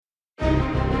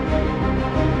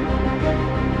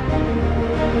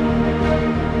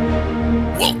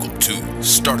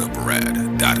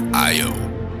startuprad.io,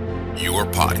 your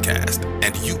podcast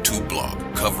and YouTube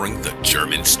blog covering the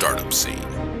German startup scene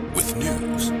with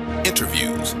news,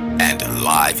 interviews, and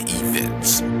live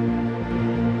events.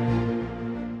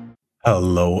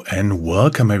 Hello and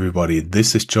welcome everybody.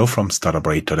 This is Joe from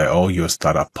startuprad.io, your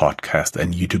startup podcast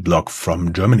and YouTube blog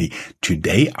from Germany.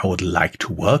 Today I would like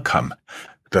to welcome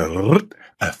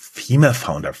a female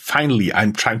founder. Finally,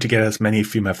 I'm trying to get as many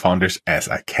female founders as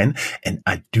I can, and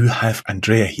I do have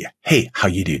Andrea here. Hey, how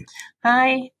you doing?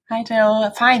 Hi Joe.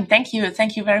 Fine, thank you.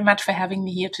 Thank you very much for having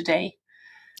me here today.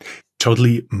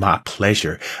 Totally my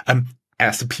pleasure.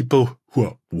 As the people who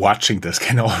are watching this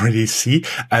can already see,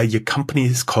 your company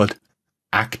is called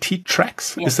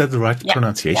ActiTrax. Yeah. Is that the right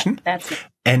pronunciation? Yeah, that's it.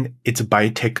 And it's a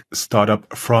biotech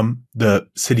startup from the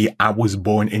city I was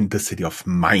born in, the city of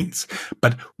Mainz.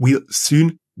 But we'll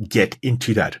soon get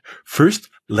into that. First,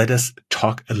 let us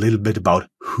talk a little bit about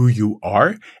who you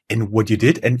are and what you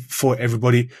did. And for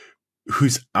everybody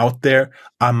who's out there,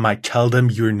 I might tell them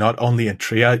you're not only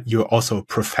Andrea, you're also a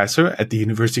professor at the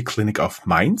University Clinic of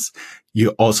Mainz.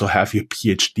 You also have your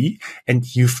PhD and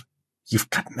you've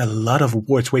gotten a lot of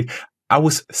awards. Wait, I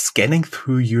was scanning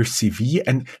through your CV,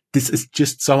 and this is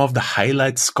just some of the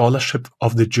highlights: scholarship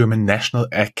of the German National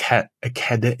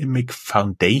Academic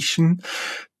Foundation,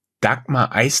 Dagmar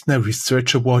Eisner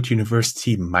Research Award,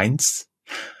 University Mainz,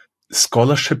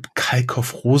 scholarship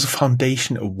Kalkoff-Rose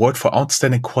Foundation Award for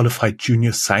Outstanding Qualified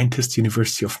Junior Scientist,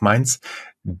 University of Mainz,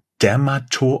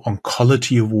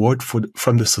 Dermato-Oncology Award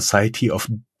from the Society of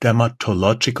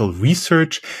Dermatological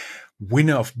Research,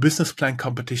 winner of business plan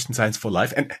competition Science for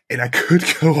Life, and I could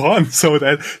go on. So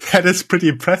that is pretty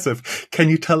impressive. Can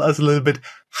you tell us a little bit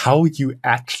how you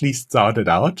actually started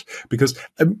out? Because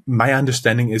my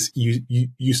understanding is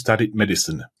you studied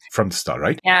medicine from the start,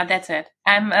 right? Yeah, that's it.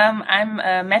 I'm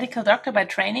a medical doctor by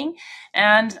training,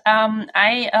 and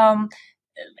I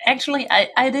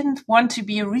didn't want to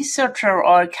be a researcher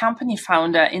or a company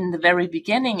founder in the very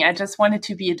beginning. I just wanted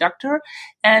to be a doctor.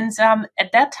 And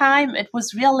at that time, it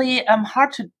was really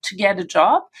hard to get a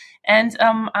job. And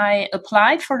I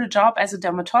applied for the job as a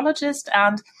dermatologist,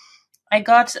 and I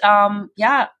got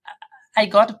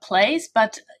a place,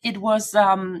 but it was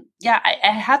I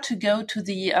had to go to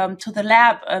the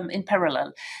lab in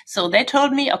parallel. So they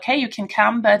told me, okay, you can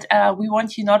come, but we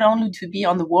want you not only to be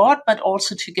on the ward, but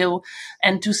also to go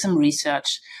and do some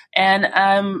research. And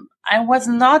I was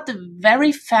not a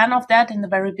very fan of that in the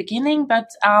very beginning, but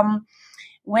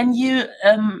when you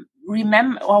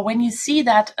remember, or when you see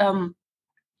that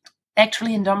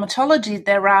actually in dermatology,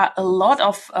 there are a lot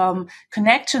of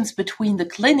connections between the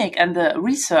clinic and the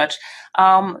research.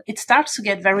 It starts to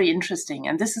get very interesting.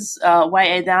 And this is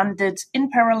why I then did, in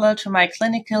parallel to my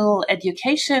clinical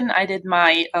education, I did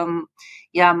my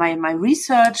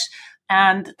research.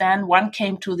 And then one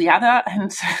came to the other.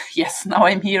 And yes, now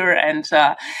I'm here and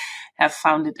have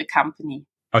founded a company.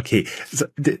 Okay. So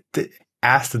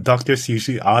as the doctors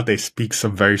usually are, they speak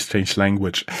some very strange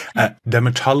language.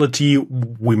 Dermatology,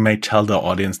 we may tell the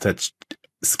audience that's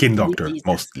skin doctor Diseases,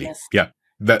 mostly. yes. Yeah,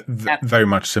 very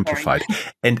much simplified.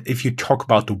 And if you talk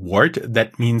about the ward,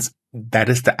 that means that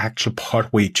is the actual part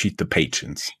where you treat the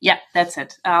patients. Yeah, that's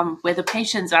it. Where the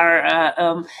patients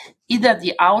are either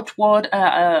the outward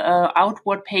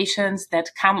patients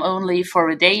that come only for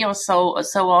a day or so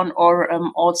on, or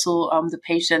also the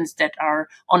patients that are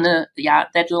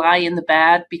that lie in the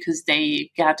bed because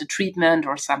they got a treatment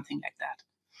or something like that.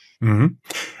 Mm-hmm.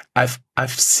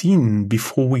 I've seen,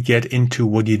 before we get into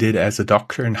what you did as a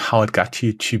doctor and how it got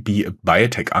you to be a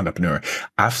biotech entrepreneur,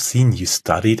 I've seen you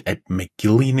studied at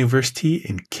McGill University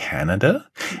in Canada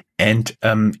and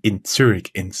in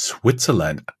Zurich in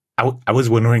Switzerland. I was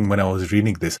wondering when I was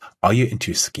reading this, are you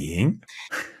into skiing?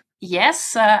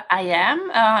 Yes, I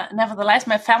am. Nevertheless,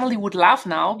 my family would laugh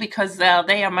now because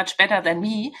they are much better than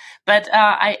me. But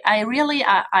I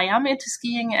am into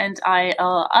skiing, and I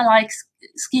like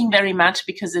skiing very much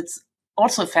because it's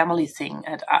also a family thing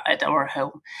at our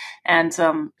home. And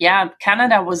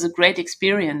Canada was a great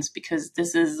experience because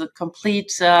this is a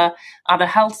complete other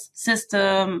health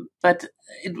system. But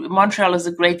Montreal is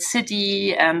a great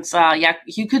city, and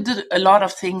you could do a lot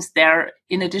of things there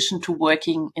in addition to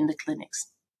working in the clinics.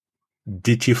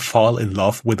 Did you fall in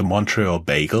love with the Montreal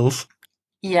bagels?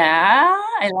 Yeah,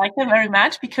 I like them very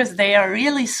much because they are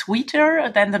really sweeter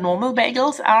than the normal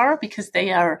bagels are because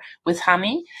they are with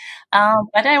honey.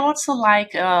 But I also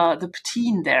like the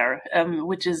poutine there,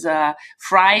 which is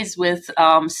fries with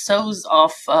sauce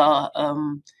of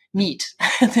meat.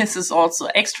 This is also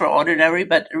extraordinary,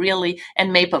 but really,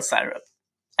 and maple syrup.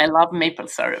 I love maple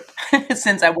syrup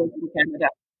since I was in Canada.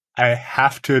 I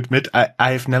have to admit,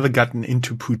 I've never gotten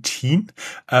into poutine,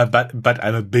 but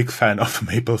I'm a big fan of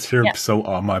maple syrup. Yeah. So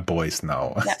are my boys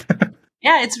now. Yeah.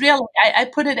 Yeah, it's really, I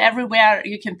put it everywhere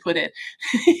you can put it.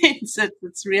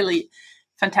 It's really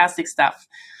fantastic stuff.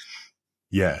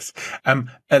 Yes.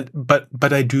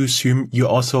 But I do assume you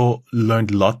also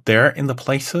learned a lot there in the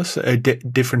places,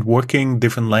 different working,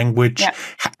 different language. Yeah.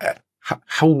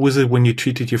 How was it when you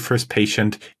treated your first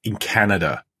patient in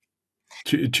Canada?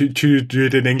 To do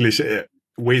it in English,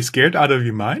 were you scared out of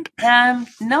your mind?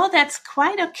 No, that's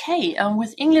quite okay.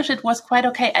 With English, it was quite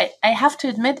okay. I have to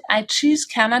admit, I choose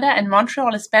Canada and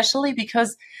Montreal especially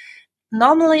because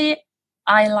normally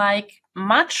I like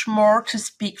much more to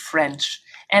speak French.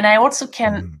 And I also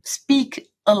can speak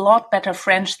a lot better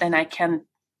French than I can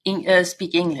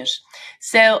speak English.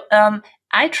 So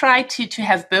I try to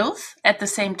have both at the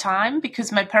same time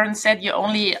because my parents said you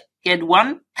only get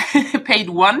one, paid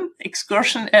one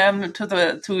excursion to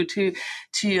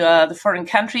the foreign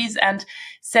countries. And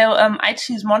so I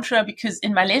choose Montreal because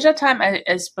in my leisure time,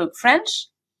 I spoke French.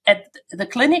 At the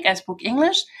clinic, I spoke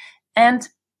English. And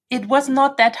it was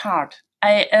not that hard.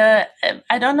 I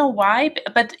don't know why,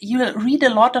 but you read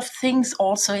a lot of things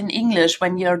also in English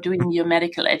when you're doing your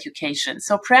medical education.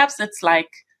 So perhaps it's like,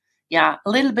 a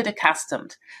little bit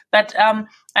accustomed. But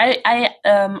I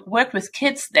worked with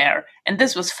kids there, and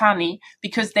this was funny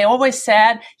because they always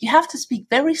said you have to speak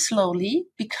very slowly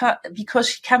because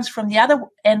she comes from the other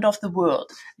end of the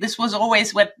world. This was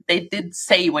always what they did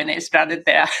say when I started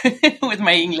there with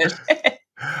my English.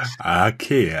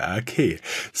 Okay.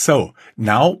 So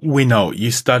now we know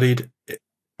you studied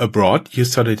abroad. You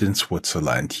studied in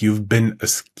Switzerland. You've been a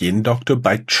skin doctor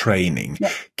by training.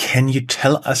 Yeah. Can you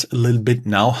tell us a little bit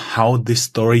now how this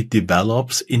story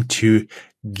develops into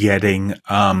getting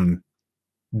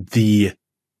the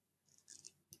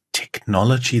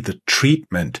technology, the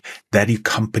treatment that your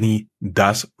company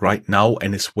does right now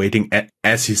and is waiting at,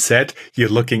 as you said, you're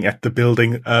looking at the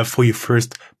building for your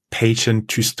first patient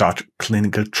to start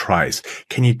clinical trials.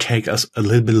 Can you take us a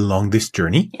little bit along this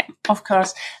journey? Yeah, of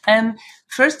course.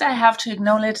 First, I have to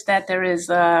acknowledge that there is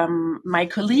my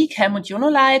colleague, Helmut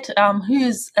Jonoleit, who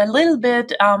is a little bit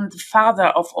the father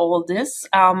of all this,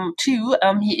 too.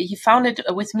 He founded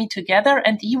with me together,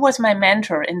 and he was my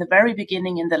mentor in the very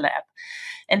beginning in the lab.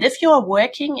 And if you are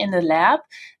working in the lab,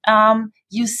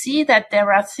 you see that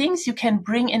there are things you can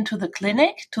bring into the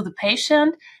clinic to the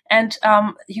patient, and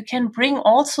you can bring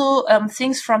also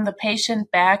things from the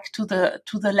patient back to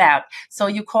the lab. So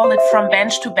you call it from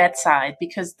bench to bedside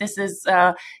because this is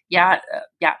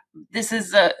this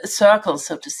is a circle,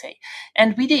 so to say.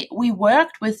 And we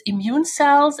worked with immune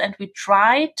cells, and we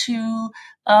tried to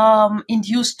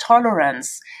induce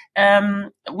tolerance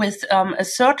with a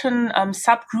certain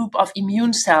subgroup of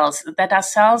immune cells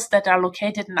that are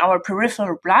located in our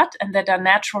peripheral blood and that are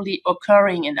naturally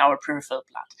occurring in our peripheral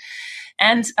blood.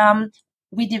 And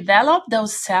we developed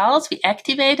those cells, we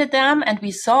activated them, and we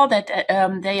saw that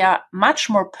they are much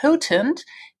more potent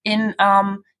in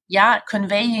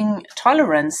conveying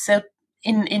tolerance. So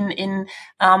in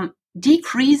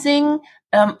decreasing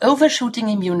overshooting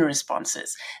immune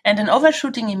responses. And an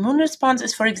overshooting immune response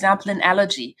is, for example, an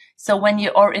allergy. So when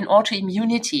you are in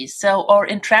autoimmunity, or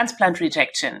in transplant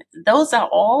rejection, those are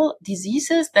all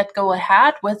diseases that go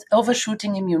ahead with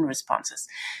overshooting immune responses.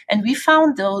 And we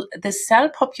found the cell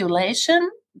population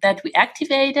that we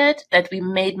activated, that we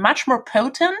made much more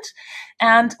potent,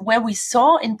 and where we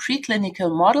saw in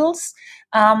preclinical models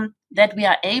that we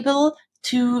are able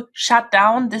to shut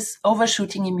down this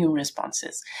overshooting immune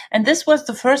responses. And this was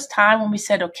the first time when we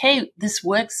said, okay, this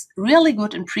works really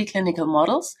good in preclinical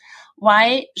models.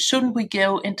 Why shouldn't we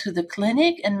go into the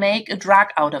clinic and make a drug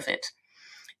out of it?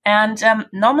 And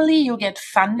normally you get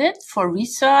funded for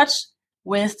research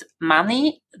with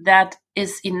money that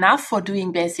is enough for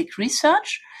doing basic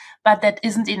research, but that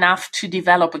isn't enough to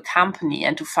develop a company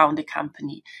and to found a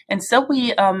company. And so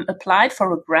we applied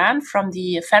for a grant from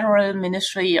the Federal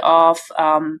Ministry of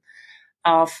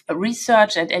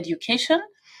Research and Education,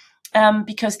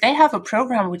 because they have a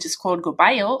program which is called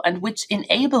GoBio and which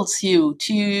enables you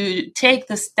to take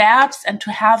the steps and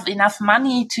to have enough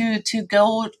money to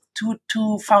go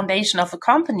to foundation of a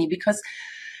company, because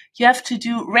you have to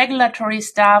do regulatory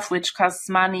stuff, which costs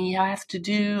money. You have to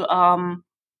do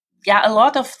a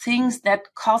lot of things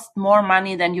that cost more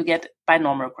money than you get by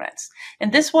normal grants.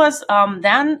 And this was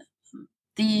then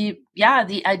the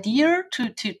idea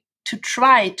to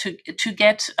try to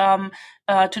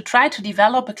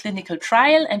develop a clinical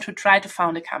trial and to try to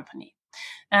found a company.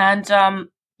 And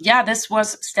this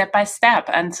was step by step.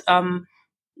 And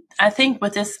I think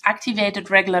with this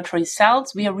activated regulatory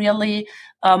cells, we are really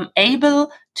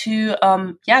able to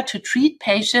treat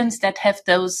patients that have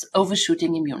those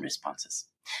overshooting immune responses.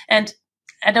 And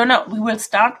I don't know, we will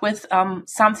start with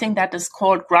something that is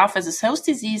called graft-versus-host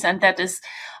disease, and that is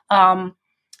a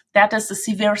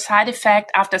severe side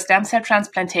effect after stem cell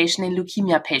transplantation in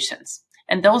leukemia patients.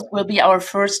 And those will be our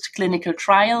first clinical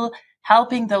trial,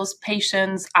 helping those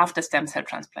patients after stem cell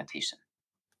transplantation.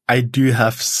 I do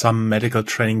have some medical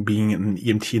training being an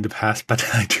EMT in the past, but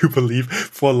I do believe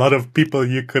for a lot of people,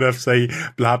 you could have say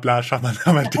blah, blah,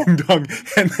 shamanama, ding dong,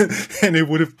 and it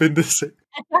would have been the same.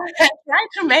 I tried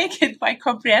to make it quite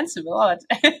comprehensible.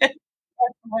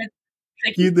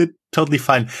 You did totally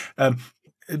fine.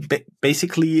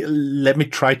 Basically, let me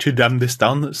try to dumb this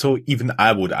down so even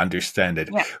I would understand it.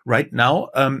 Yeah. Right now,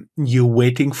 you're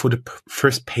waiting for the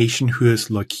first patient who has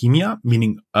leukemia,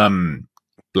 meaning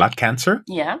blood cancer.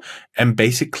 Yeah. And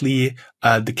basically,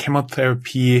 the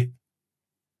chemotherapy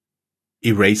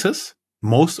erases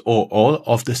most or all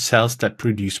of the cells that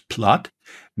produce blood.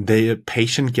 The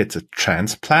patient gets a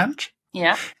transplant.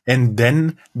 Yeah. And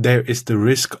then there is the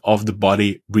risk of the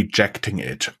body rejecting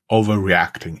it,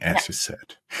 overreacting, as you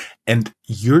said. And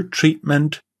your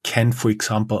treatment can, for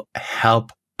example,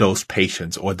 help those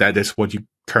patients, or that is what you're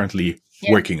currently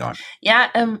working on.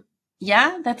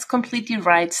 Yeah, that's completely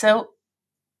right. So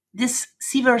this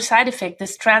severe side effect,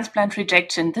 this transplant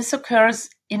rejection, this occurs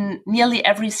in nearly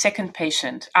every second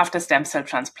patient after stem cell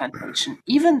transplantation,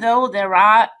 even though there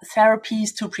are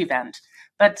therapies to prevent,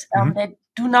 but they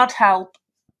do not help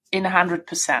in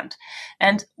 100%.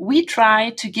 And we try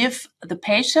to give the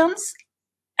patients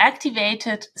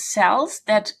activated cells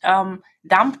that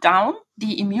dump down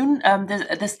the immune,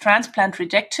 this transplant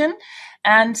rejection.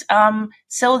 And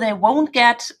so they won't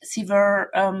get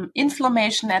severe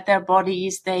inflammation at their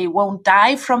bodies. They won't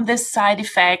die from this side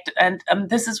effect. And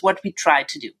this is what we try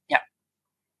to do. Yeah.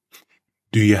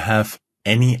 Do you have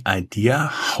any idea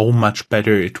how much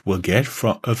better it will get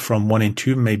from 1 in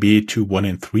 2, maybe to 1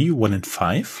 in 3, 1 in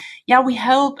 5? Yeah, we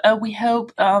hope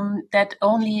that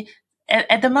only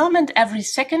at the moment every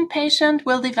second patient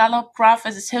will develop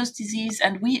graft-versus-host disease,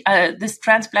 and this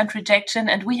transplant rejection,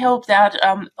 and we hope that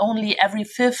only every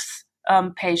fifth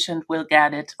patient will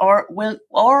get it, or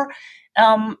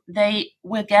they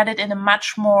will get it in a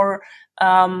much more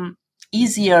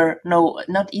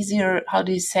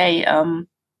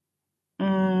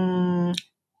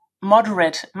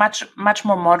moderate, much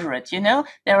more moderate.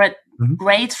 There are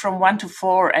grades from 1 to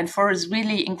 4, and 4 is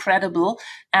really incredible,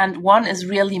 and 1 is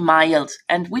really mild.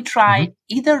 And we try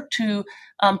either to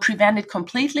prevent it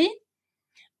completely,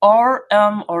 or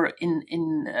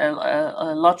in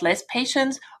a lot less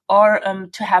patients, or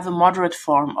to have a moderate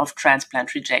form of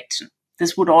transplant rejection.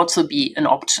 This would also be an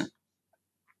option.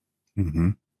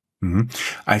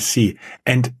 I see.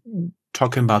 And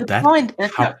talking about that, point.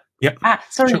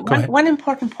 Sorry. Sure, one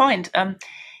important point.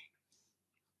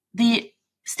 The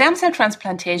stem cell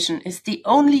transplantation is the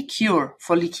only cure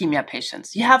for leukemia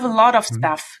patients. You have a lot of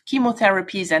stuff,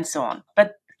 chemotherapies and so on,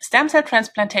 but stem cell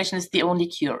transplantation is the only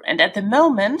cure. And at the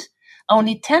moment,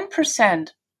 only 10%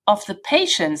 of the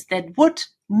patients that would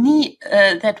need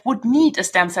a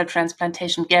stem cell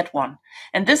transplantation get one.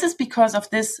 And this is because of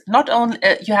this. Not only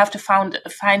you have to find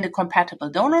a compatible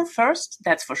donor first,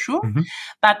 that's for sure.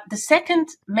 But the second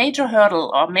major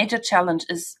hurdle or major challenge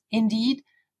is indeed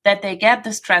that they get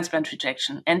this transplant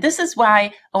rejection. And this is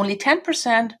why only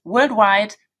 10%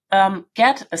 worldwide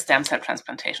get a stem cell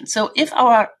transplantation. So if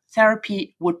our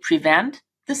therapy would prevent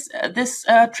this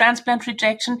transplant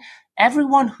rejection,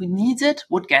 everyone who needs it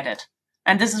would get it.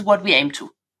 And this is what we aim to.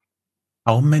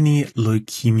 How many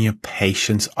leukemia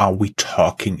patients are we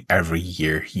talking every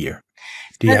year here?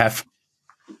 Do you have?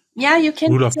 Yeah, you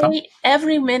can say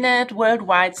every minute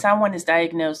worldwide someone is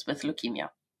diagnosed with leukemia,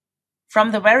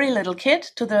 from the very little kid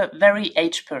to the very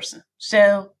aged person.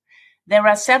 So there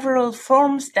are several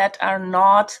forms that are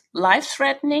not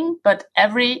life-threatening, but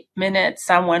every minute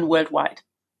someone worldwide.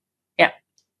 Yeah.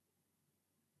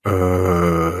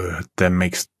 That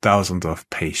makes thousands of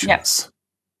patients. Yeah.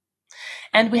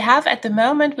 And at the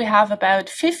moment, we have about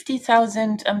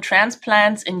 50,000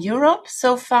 transplants in Europe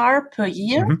so far per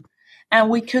year. And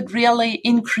we could really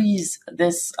increase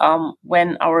this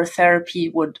when our therapy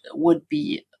would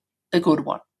be a good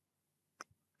one.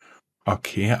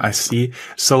 Okay, I see.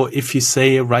 So if you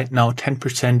say right now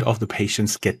 10% of the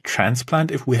patients get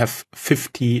transplant, if we have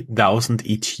 50,000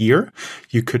 each year,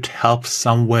 you could help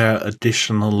somewhere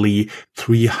additionally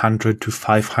 300 to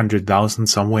 500,000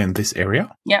 somewhere in this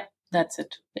area? Yeah, that's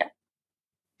it. Yeah.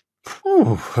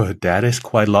 Ooh, that is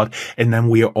quite a lot. And then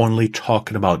we are only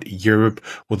talking about Europe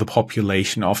with a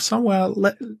population of somewhere,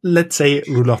 let's say,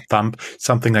 rule of thumb,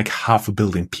 something like 500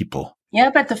 million people. Yeah,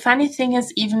 but the funny thing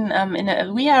is, even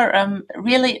we are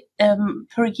really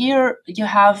per year you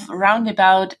have around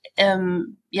about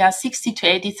 60 to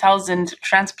 80,000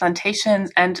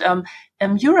 transplantations,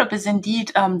 and Europe is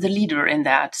indeed the leader in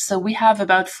that. So we have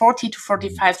about 40 to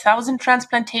 45,000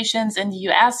 transplantations. In the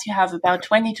US, you have about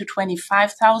 20 to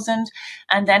 25,000,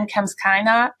 and then comes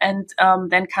China, and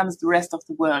then comes the rest of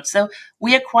the world. So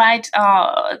we are quite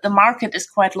the market is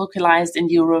quite localized in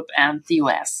Europe and the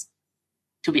US,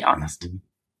 to be honest.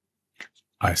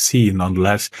 I see.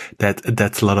 Nonetheless,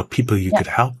 that's a lot of people you could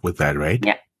help with that, right?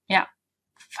 Yeah,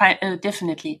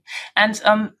 definitely. And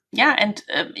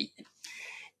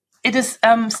it is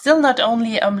still not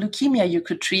only leukemia you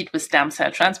could treat with stem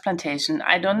cell transplantation.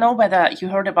 I don't know whether you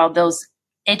heard about those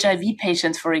HIV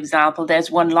patients, for example.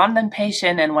 There's one London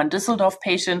patient and one Düsseldorf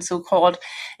patient, so-called,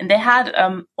 and they had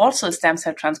also a stem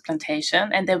cell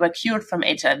transplantation, and they were cured from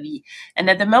HIV. And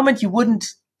at the moment, you wouldn't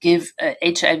give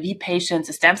HIV patients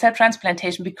a stem cell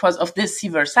transplantation because of this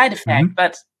severe side effect. Mm-hmm.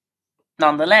 But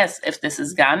nonetheless, if this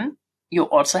is done, you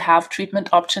also have treatment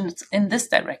options in this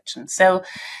direction. So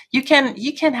you can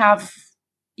have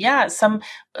some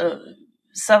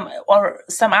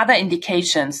other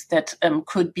indications that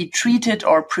could be treated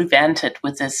or prevented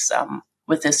with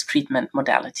this treatment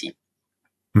modality.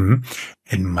 Mm-hmm.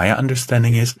 And my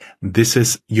understanding is this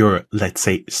is your, let's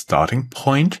say, starting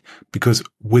point, because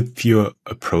with your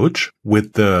approach,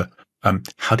 with the,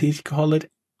 how do you call it?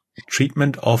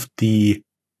 Treatment of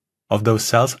those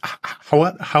cells.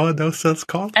 How are those cells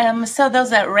called? So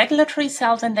those are regulatory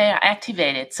cells, and they are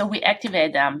activated. So we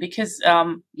activate them because,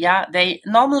 they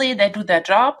do their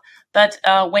job. But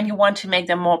when you want to make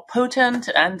them more potent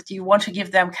and you want to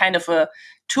give them kind of a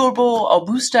turbo or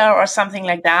booster or something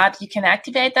like that, you can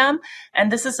activate them. And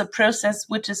this is a process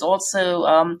which is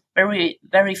also very,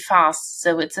 very fast.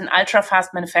 So it's an ultra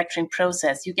fast manufacturing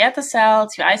process. You get the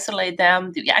cells, you isolate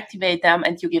them, you activate them,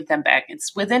 and you give them back.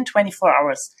 It's within 24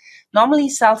 hours. Normally,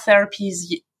 cell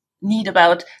therapies need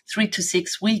about 3 to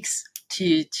 6 weeks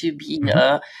to be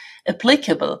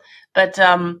applicable. But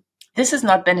this is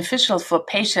not beneficial for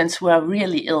patients who are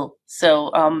really ill.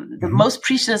 So the most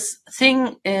precious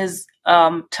thing is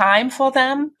time for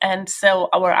them. And so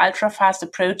our ultra-fast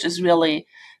approach is really,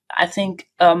 I think,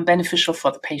 beneficial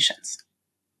for the patients.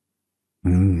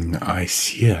 I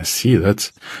see.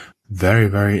 That's very,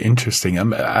 very interesting.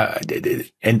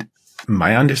 And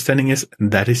my understanding is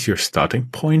that is your starting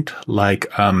point, like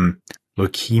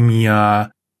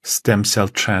leukemia, stem cell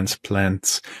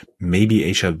transplants,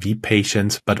 maybe HIV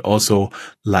patients, but also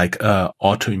like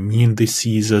autoimmune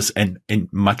diseases and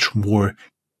much more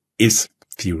is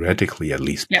theoretically at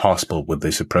least possible with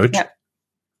this approach.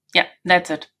 Yeah, that's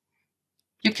it.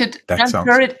 You could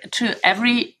transfer it to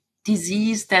every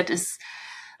disease that is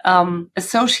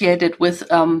associated with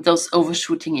those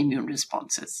overshooting immune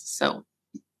responses. So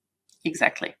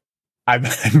exactly. I'm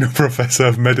no professor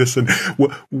of medicine.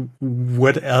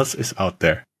 What else is out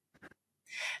there?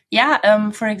 Yeah,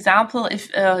 for example,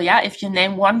 if you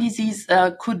name one disease,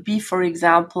 could be, for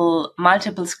example,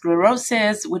 multiple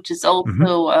sclerosis, which is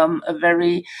also a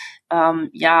very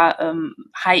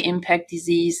high impact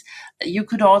disease. You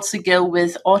could also go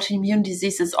with autoimmune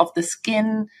diseases of the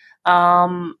skin.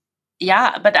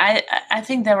 But I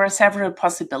think there are several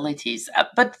possibilities.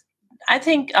 But I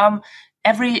think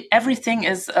everything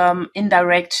is in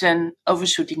direction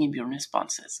overshooting immune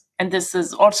responses. And this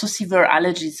is also severe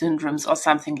allergy syndromes or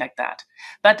something like that.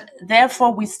 But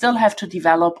therefore, we still have to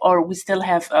develop, or we still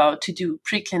have to do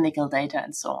preclinical data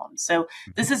and so on. So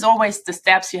this is always the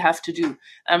steps you have to do.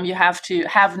 You have to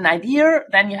have an idea,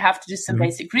 then you have to do some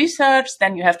basic research,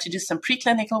 then you have to do some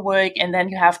preclinical work, and then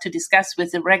you have to discuss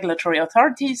with the regulatory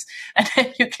authorities, and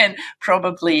then you can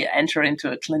probably enter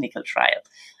into a clinical trial.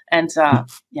 And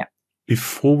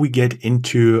Before we get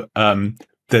into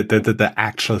the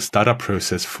actual startup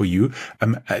process for you, I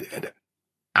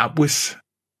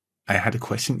had a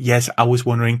question. Yes, I was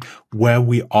wondering where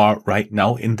we are right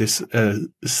now in this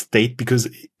state, because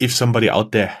if somebody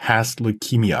out there has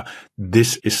leukemia,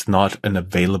 this is not an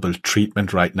available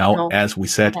treatment right now. No. As we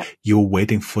said, you're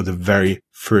waiting for the very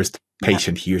first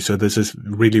patient here. So this is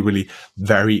really, really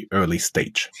very early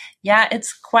stage. Yeah,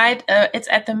 it's quite, it's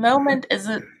at the moment is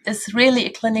really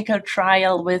a clinical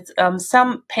trial with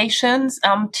some patients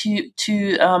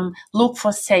to look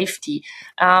for safety.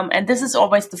 And this is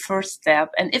always the first step.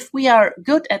 And if we are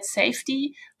good at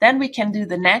safety, then we can do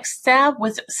the next step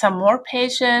with some more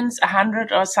patients,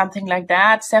 100 or something like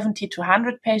that, 70 to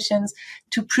 100 patients,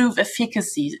 to prove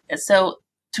efficacy. So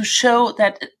to show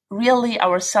that really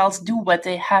our cells do what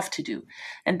they have to do.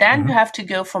 And then you have to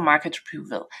go for market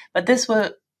approval. But this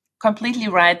will completely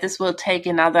right. This will take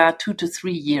another 2 to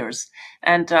 3 years.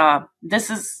 And this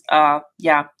is,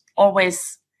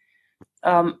 always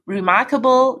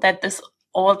remarkable that this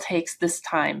all takes this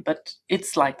time, but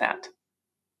it's like that.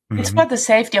 It's for the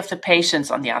safety of the patients,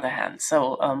 on the other hand.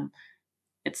 So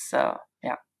it's,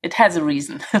 it has a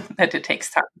reason that it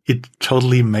takes time. It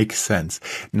totally makes sense.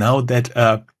 Now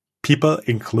that people,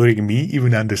 including me,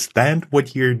 even understand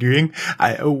what you're doing,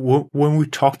 when we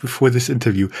talked before this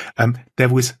interview,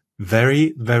 that was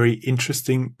very, very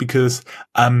interesting because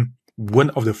one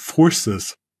of the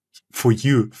forces for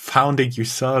you founding your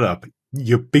startup,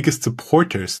 your biggest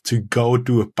supporters to go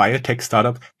do a biotech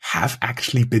startup have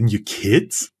actually been your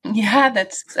kids. Yeah,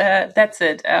 that's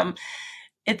it.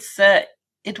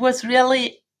 It was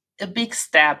really a big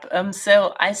step.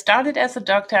 So I started as a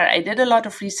doctor. I did a lot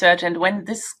of research, and when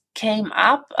this came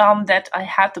up, that I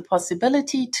had the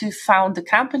possibility to found the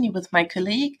company with my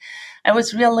colleague, I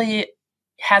was really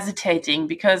hesitating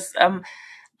because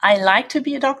I like to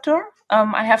be a doctor.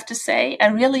 I have to say, I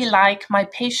really like my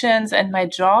patients and my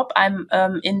job. I'm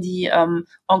in the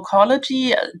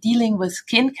oncology, dealing with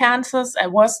skin cancers. I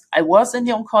was in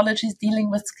the oncology dealing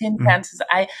with skin cancers.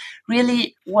 I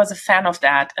really was a fan of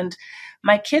that. And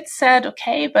my kids said,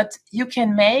 okay, but you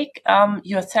can make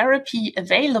your therapy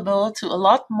available to a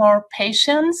lot more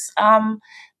patients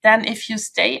than if you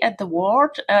stay at the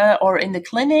ward or in the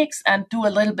clinics and do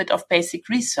a little bit of basic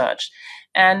research.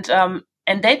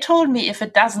 And they told me if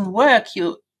it doesn't work,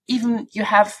 you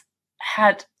have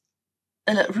had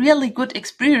a really good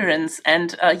experience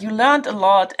and you learned a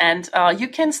lot and you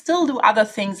can still do other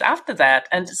things after that.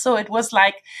 And so it was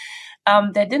like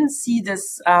they didn't see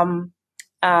this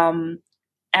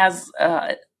as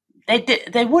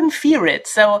they wouldn't fear it.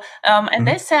 So and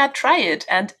they said try it,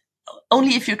 and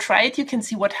only if you try it you can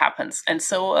see what happens. And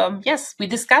so yes, we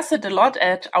discussed it a lot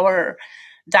at our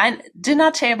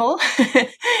dinner table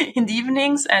in the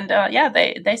evenings, and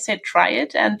they said try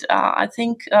it, and I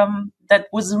think that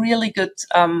was a really good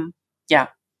good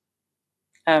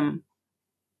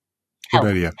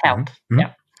idea. Help.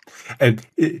 Yeah. And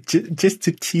just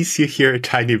to tease you here a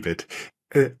tiny bit,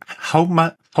 how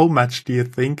much do you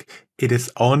think it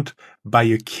is owned by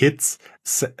your kids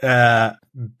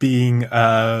being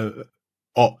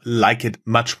or like it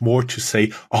much more to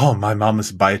say, oh, my mom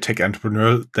is a biotech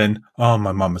entrepreneur than, oh,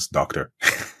 my mom is a doctor?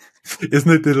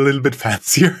 Isn't it a little bit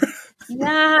fancier?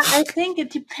 Yeah, I think it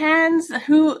depends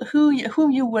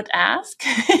whom you would ask.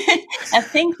 I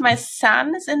think my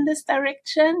son is in this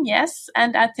direction, yes,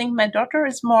 and I think my daughter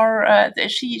is more.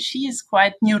 She is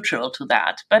quite neutral to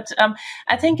that, but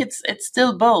I think it's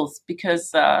still both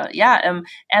because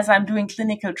as I'm doing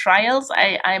clinical trials,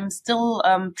 I'm still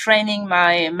training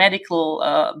my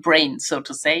medical brain, so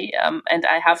to say, and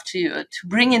I have to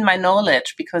bring in my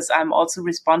knowledge because I'm also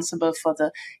responsible for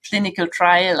the clinical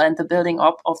trial and the building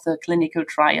up of the clinical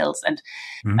trials, and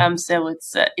so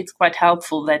it's quite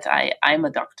helpful that I'm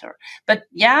a doctor. But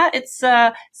yeah, it's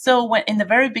so when in the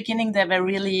very beginning they were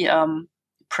really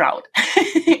proud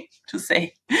to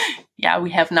say, yeah,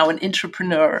 we have now an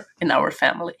entrepreneur in our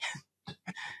family.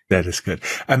 That is good.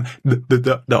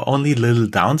 The only little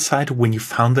downside when you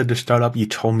founded the startup, you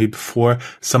told me before,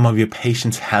 some of your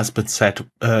patients have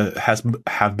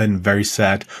been very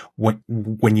sad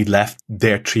when you left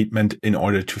their treatment in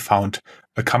order to found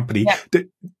a company. Yeah.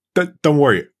 Don't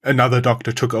worry, another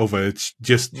doctor took over. It's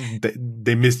just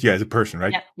they missed you as a person,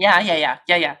 right? Yeah.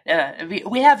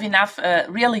 We have enough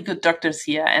really good doctors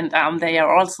here, and they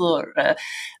are also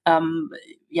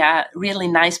really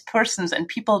nice persons and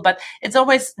people. But it's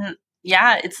always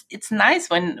it's nice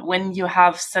when you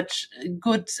have such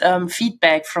good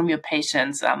feedback from your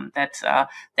patients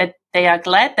that they are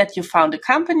glad that you found a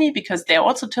company, because they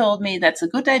also told me that's a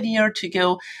good idea to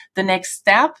go the next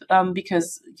step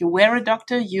because you were a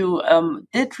doctor, you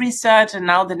did research, and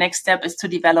now the next step is to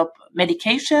develop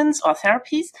medications or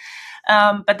therapies.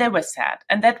 But they were sad,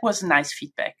 and that was nice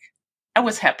feedback. I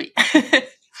was happy.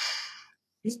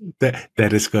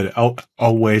 That is good.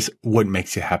 Always what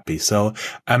makes you happy. So,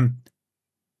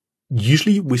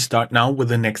 usually we start now with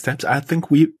the next steps. I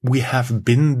think we have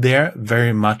been there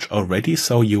very much already.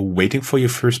 So you're waiting for your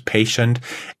first patient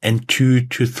and 2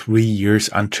 to 3 years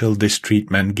until this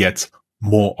treatment gets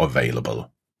more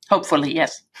available. Hopefully,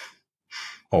 yes.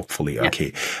 Hopefully. Yeah.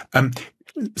 Okay.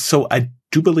 So I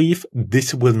do believe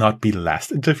this will not be the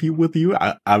last interview with you.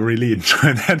 I really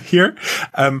enjoy that here.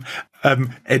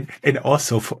 And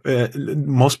also,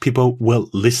 most people will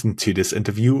listen to this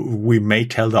interview. We may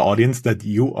tell the audience that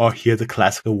you are here, the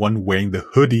classical one wearing the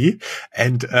hoodie.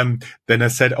 And then I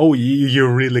said, "Oh,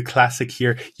 you're really classic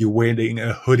here. You're wearing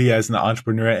a hoodie as an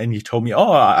entrepreneur." And you told me,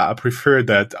 "Oh, I prefer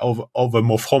that over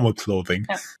more formal clothing."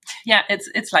 Yeah,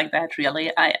 it's like that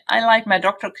really. I like my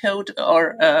doctor coat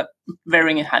or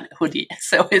wearing a hoodie,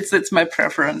 so it's my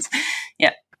preference.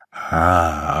 Yeah.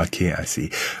 Ah, okay, I see.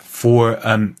 For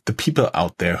the people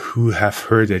out there who have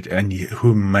heard it and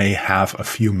who may have a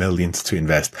few millions to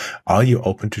invest, are you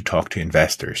open to talk to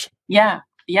investors?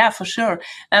 Yeah, for sure.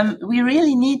 We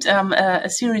really need a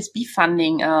Series B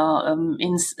funding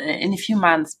in a few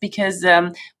months because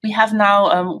we have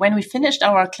now, when we finished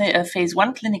our phase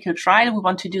 1 clinical trial, we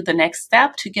want to do the next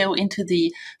step to go into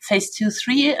the phase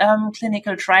 2/3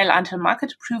 clinical trial until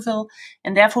market approval,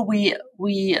 and therefore we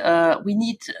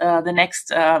need the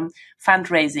next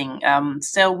fundraising.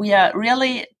 So we are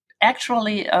really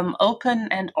actually open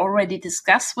and already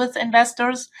discuss with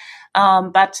investors.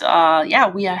 But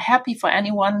we are happy for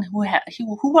anyone who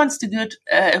wants to do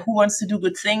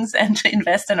good things and to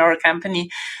invest in our company,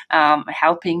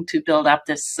 helping to build up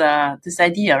this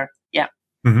idea. Yeah.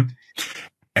 Mm-hmm.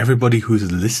 Everybody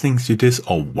who's listening to this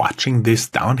or watching this,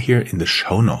 down here in the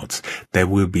show notes, there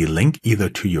will be a link either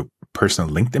to your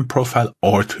personal LinkedIn profile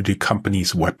or to the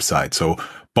company's website. So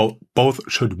both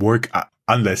should work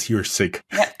unless you're sick.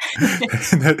 Yeah.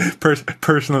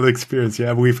 Personal experience.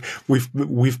 Yeah, we've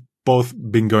both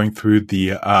been going through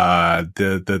the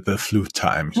flu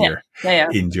time here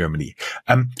in Germany.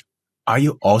 Are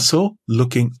you also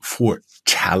looking for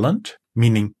talent,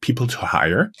 meaning people to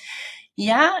hire?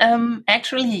 Yeah,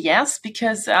 actually, yes,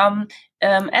 because at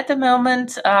the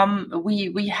moment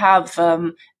we have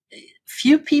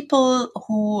few people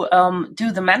who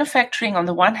do the manufacturing on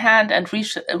the one hand and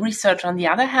research on the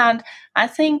other hand. I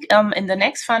think in the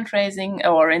next fundraising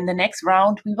or in the next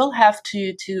round, we will have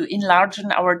to enlarge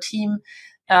our team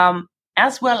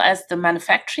as well as the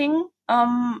manufacturing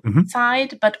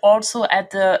side, but also at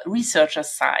the researcher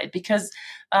side, because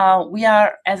we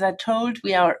are, as I told,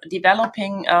 we are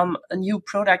developing a new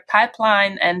product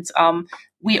pipeline, and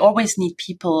we always need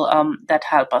people that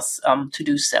help us to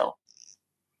do so.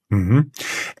 Mm-hmm.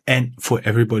 And for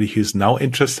everybody who's now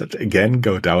interested, again,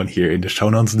 go down here in the show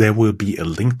notes. There will be a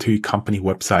link to your company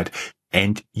website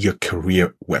and your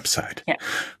career website. Yeah.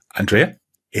 Andrea,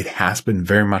 it has been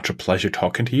very much a pleasure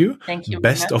talking to you. Thank you.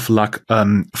 Best of luck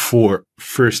for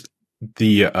first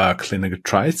the clinical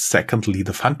trials, secondly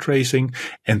the fundraising,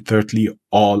 and thirdly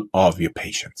all of your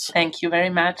patients. Thank you very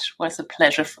much. It was a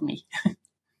pleasure for me.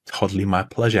 Totally my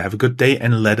pleasure. Have a good day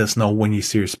and let us know when your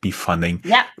Series B funding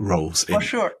rolls in. For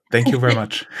sure. Thank you very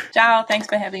much. Ciao. Thanks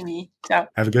for having me. Ciao.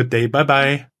 Have a good day.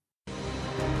 Bye-bye.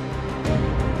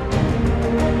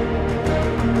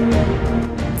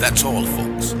 That's all,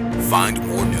 folks. Find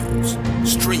more news,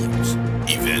 streams,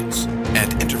 events,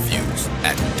 and interviews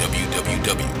at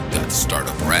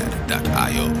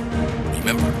www.startuprad.io.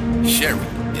 Remember,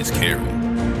 sharing is caring.